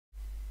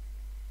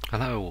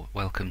Hello,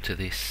 welcome to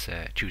this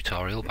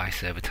tutorial by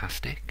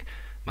ServerTastic.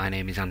 My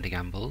name is Andy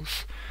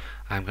Gambles.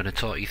 I'm going to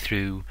talk you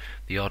through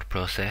the order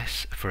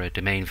process for a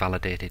domain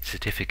validated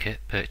certificate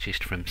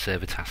purchased from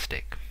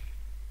ServerTastic.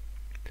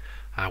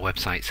 Our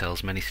website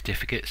sells many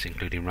certificates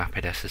including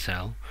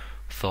RapidSSL,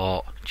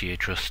 Thought,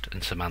 GeoTrust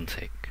and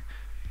Semantic.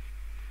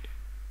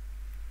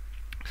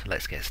 So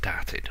let's get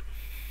started.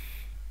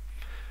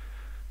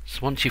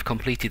 So once you've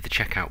completed the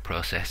checkout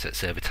process at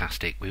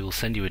ServerTastic, we will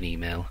send you an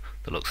email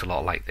that looks a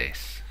lot like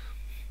this.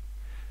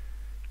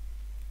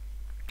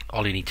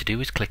 All you need to do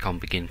is click on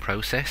Begin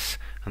Process,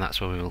 and that's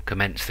when we will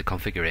commence the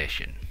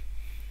configuration.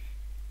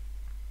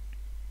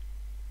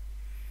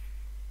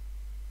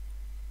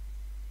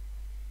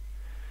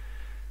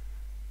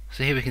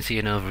 So here we can see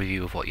an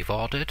overview of what you've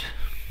ordered.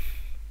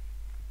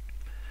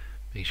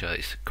 Make sure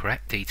it's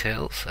correct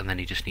details, and then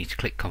you just need to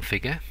click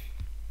Configure.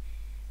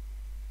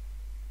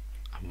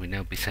 And we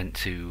now be sent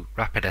to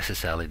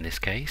RapidSSL in this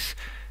case.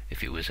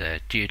 If it was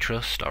a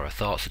GeoTrust or a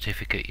Thought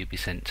certificate, you'd be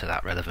sent to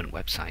that relevant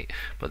website,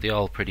 but they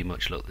all pretty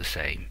much look the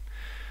same.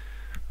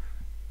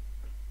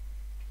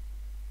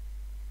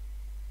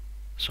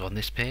 So on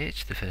this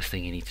page, the first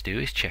thing you need to do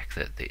is check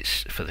that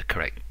it's for the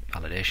correct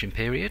validation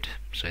period,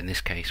 so in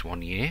this case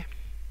 1 year.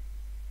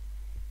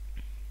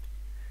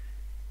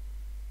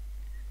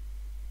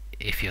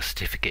 If your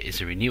certificate is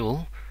a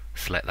renewal,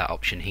 select that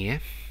option here.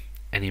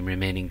 Any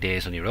remaining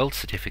days on your old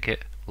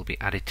certificate will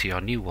be added to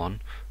your new one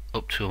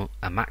up to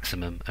a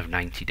maximum of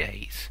 90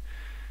 days.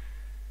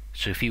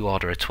 So if you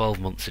order a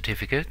 12-month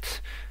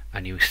certificate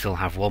and you still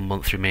have 1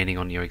 month remaining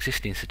on your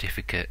existing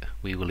certificate,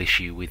 we will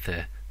issue with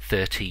a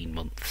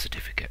 13-month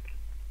certificate.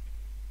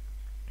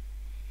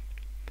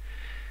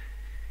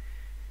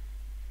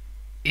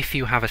 If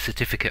you have a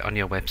certificate on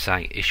your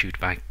website issued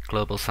by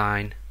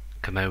GlobalSign,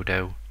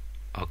 Komodo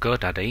or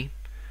GoDaddy,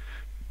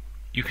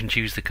 you can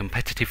choose the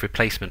competitive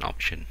replacement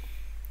option.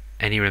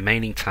 Any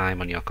remaining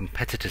time on your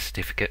competitor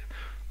certificate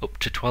up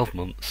to 12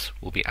 months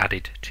will be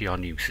added to your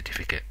new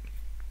certificate.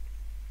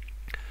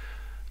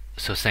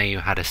 So say you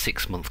had a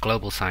 6-month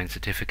GlobalSign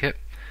certificate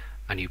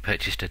and you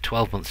purchased a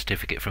 12-month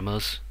certificate from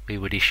us, we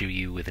would issue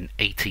you with an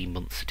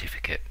 18-month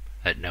certificate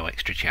at no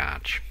extra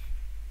charge.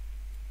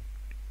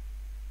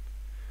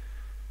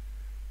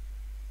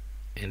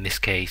 In this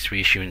case,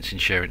 reissuance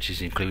insurance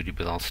is included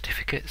with all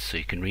certificates, so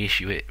you can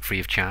reissue it free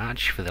of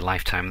charge for the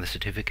lifetime of the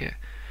certificate.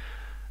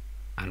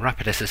 And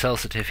RapidSSL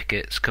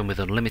certificates come with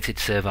unlimited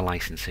server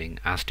licensing,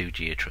 as do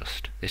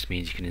GeoTrust. This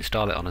means you can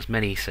install it on as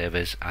many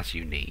servers as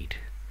you need.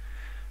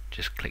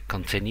 Just click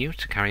Continue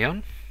to carry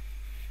on.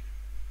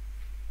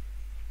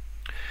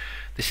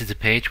 This is a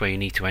page where you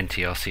need to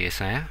enter your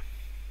CSR.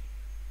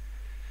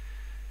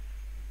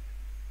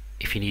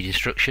 If you need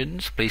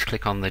instructions, please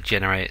click on the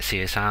Generate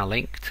CSR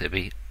link to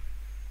be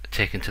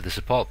taken to the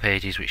support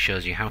pages, which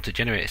shows you how to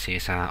generate a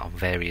CSR on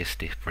various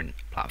different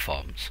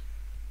platforms.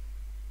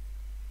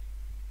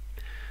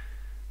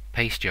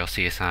 Paste your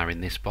CSR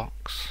in this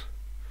box.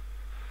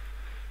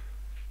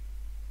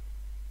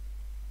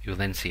 You'll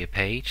then see a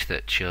page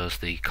that shows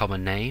the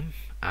common name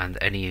and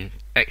any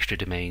extra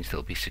domains that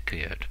will be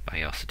secured by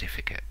your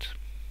certificate.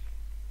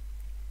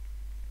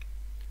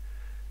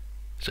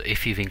 So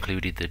if you've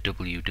included the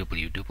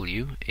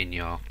www in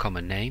your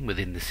common name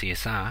within the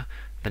CSR,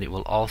 then it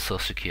will also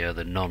secure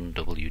the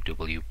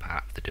non-www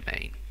part of the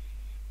domain.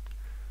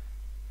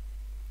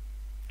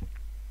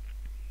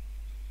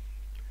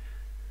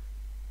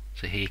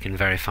 So here you can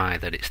verify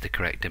that it's the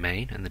correct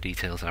domain and the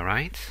details are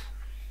right.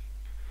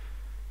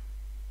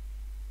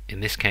 In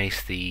this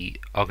case, the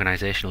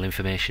organizational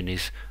information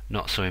is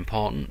not so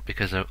important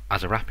because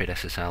as a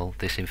RapidSSL,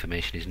 this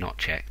information is not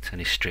checked and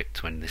is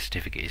strict when the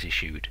certificate is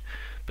issued.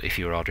 But if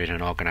you're ordering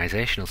an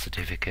organizational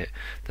certificate,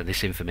 then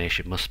this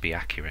information must be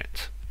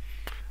accurate,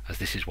 as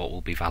this is what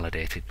will be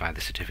validated by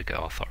the certificate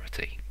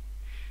authority.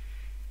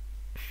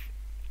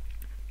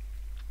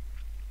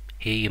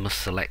 Here you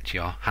must select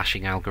your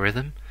hashing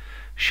algorithm.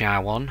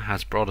 SHA-1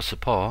 has broader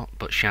support,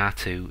 but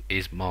SHA-2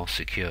 is more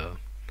secure.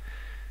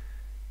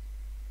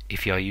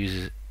 If your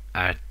users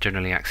are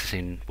generally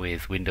accessing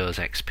with Windows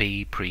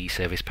XP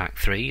pre-Service Pack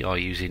 3 or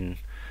using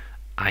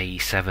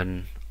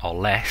IE7 or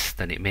less,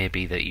 then it may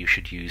be that you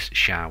should use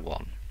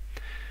SHA-1.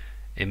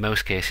 In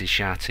most cases,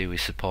 SHA-2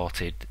 is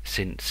supported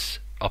since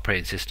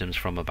operating systems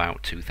from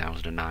about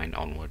 2009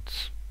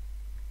 onwards.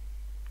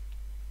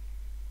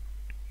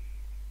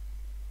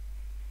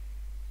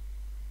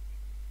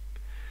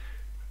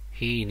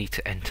 Here you need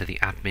to enter the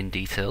admin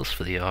details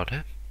for the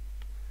order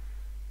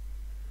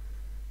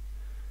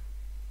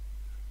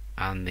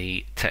and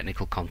the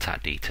technical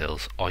contact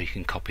details, or you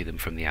can copy them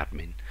from the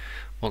admin.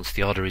 Once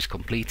the order is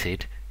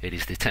completed, it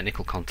is the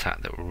technical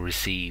contact that will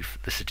receive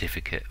the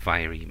certificate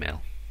via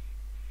email.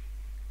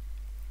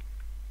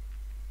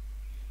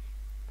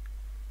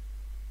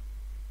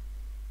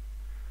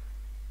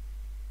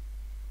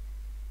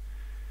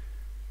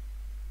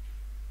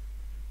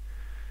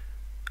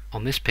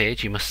 On this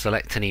page you must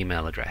select an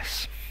email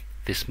address.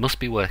 This must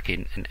be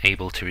working and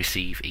able to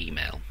receive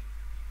email.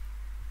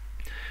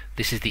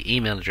 This is the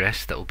email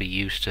address that will be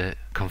used to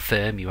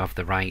confirm you have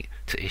the right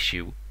to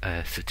issue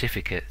a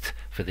certificate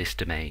for this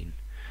domain.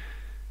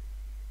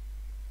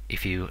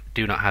 If you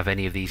do not have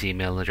any of these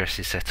email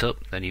addresses set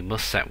up, then you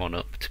must set one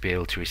up to be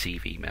able to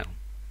receive email.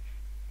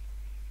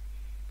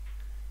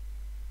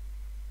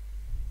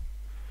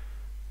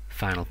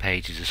 Final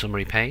page is a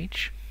summary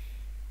page.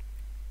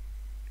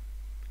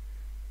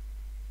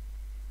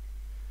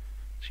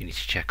 So you need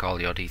to check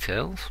all your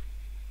details.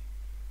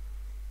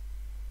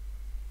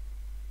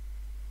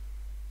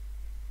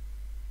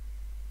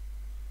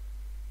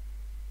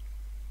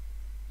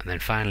 And then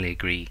finally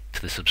agree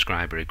to the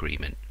subscriber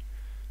agreement.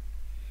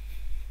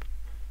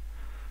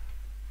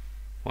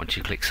 Once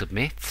you click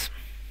submit,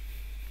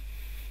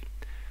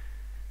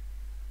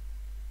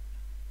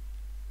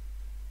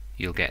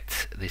 you'll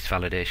get this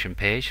validation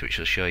page which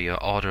will show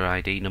your order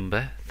ID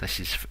number. This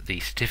is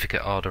the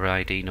certificate order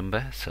ID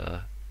number,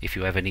 so if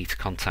you ever need to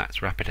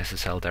contact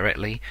RapidSSL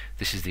directly,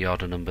 this is the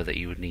order number that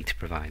you would need to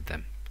provide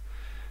them.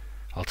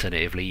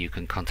 Alternatively, you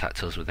can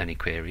contact us with any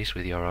queries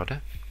with your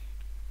order.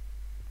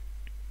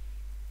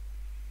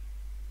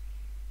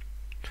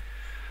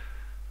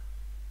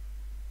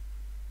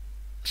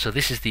 So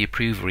this is the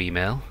approver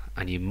email,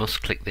 and you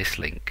must click this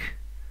link.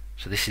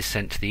 So this is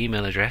sent to the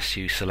email address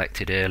you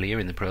selected earlier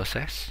in the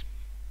process.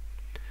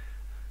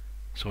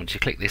 So once you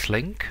click this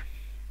link,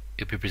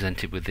 you'll be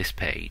presented with this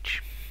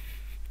page.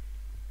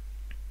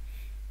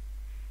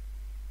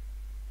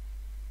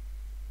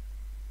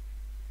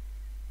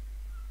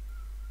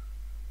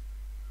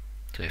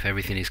 So if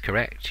everything is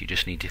correct, you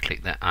just need to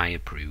click that I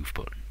approve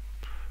button.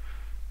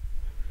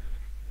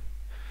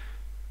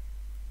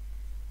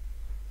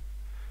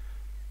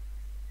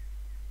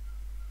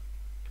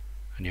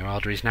 And your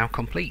order is now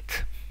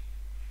complete.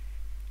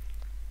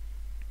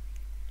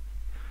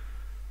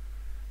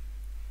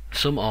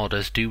 Some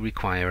orders do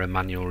require a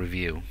manual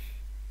review.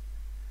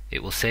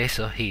 It will say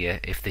so here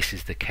if this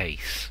is the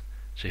case.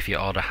 So if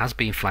your order has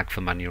been flagged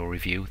for manual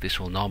review, this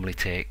will normally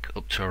take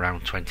up to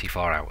around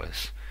 24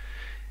 hours.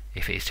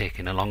 If it is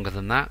taking longer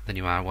than that, then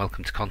you are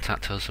welcome to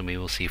contact us and we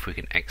will see if we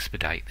can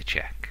expedite the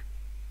check.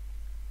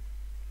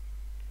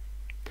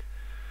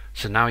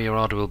 So now your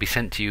order will be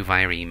sent to you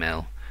via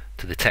email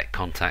to the tech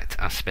contact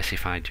as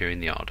specified during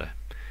the order.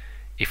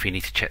 If you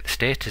need to check the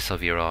status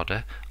of your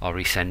order or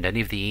resend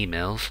any of the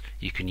emails,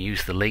 you can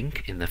use the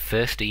link in the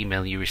first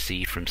email you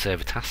received from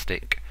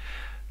ServerTastic.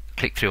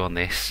 Click through on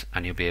this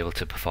and you'll be able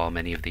to perform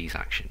any of these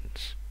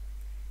actions.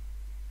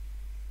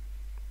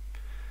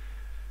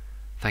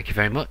 Thank you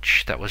very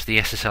much. That was the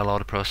SSL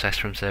order process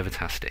from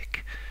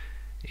ServerTastic.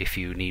 If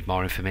you need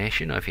more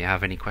information or if you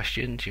have any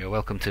questions, you're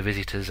welcome to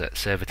visit us at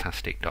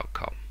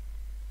servertastic.com.